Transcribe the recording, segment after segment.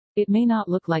It may not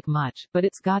look like much, but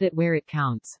it's got it where it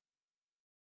counts.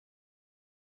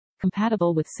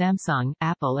 Compatible with Samsung,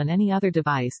 Apple and any other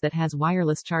device that has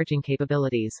wireless charging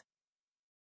capabilities.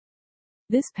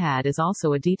 This pad is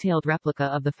also a detailed replica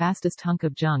of the fastest hunk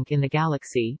of junk in the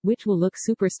galaxy, which will look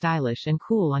super stylish and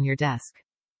cool on your desk.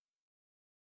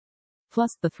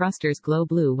 Plus, the thrusters glow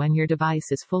blue when your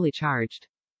device is fully charged.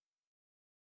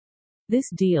 This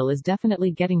deal is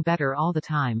definitely getting better all the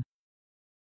time.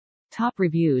 Top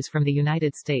reviews from the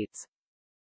United States.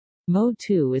 Mode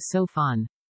 2 is so fun.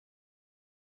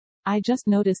 I just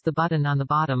noticed the button on the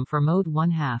bottom for mode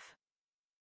 1/2.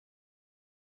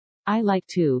 I like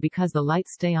 2 because the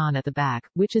lights stay on at the back,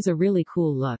 which is a really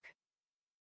cool look.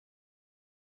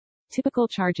 Typical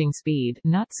charging speed,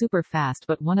 not super fast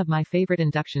but one of my favorite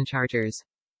induction chargers.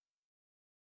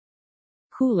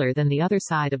 Cooler than the other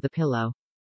side of the pillow.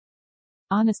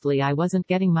 Honestly, I wasn't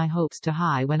getting my hopes too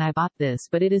high when I bought this,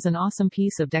 but it is an awesome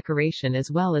piece of decoration as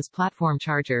well as platform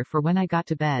charger for when I got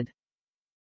to bed.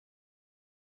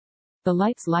 The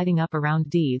lights lighting up around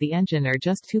the engine are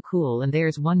just too cool, and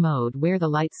there's one mode where the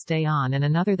lights stay on and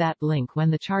another that blink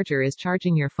when the charger is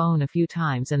charging your phone a few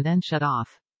times and then shut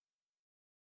off.